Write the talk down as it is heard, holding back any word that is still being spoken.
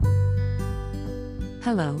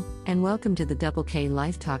Hello, and welcome to the Double K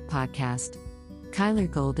Life Talk podcast. Kyler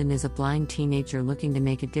Golden is a blind teenager looking to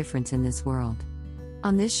make a difference in this world.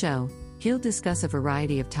 On this show, he'll discuss a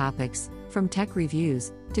variety of topics, from tech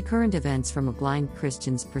reviews to current events from a blind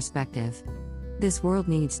Christian's perspective. This world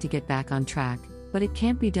needs to get back on track, but it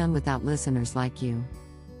can't be done without listeners like you.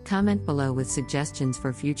 Comment below with suggestions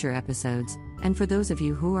for future episodes, and for those of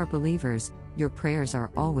you who are believers, your prayers are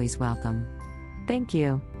always welcome. Thank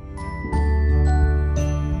you.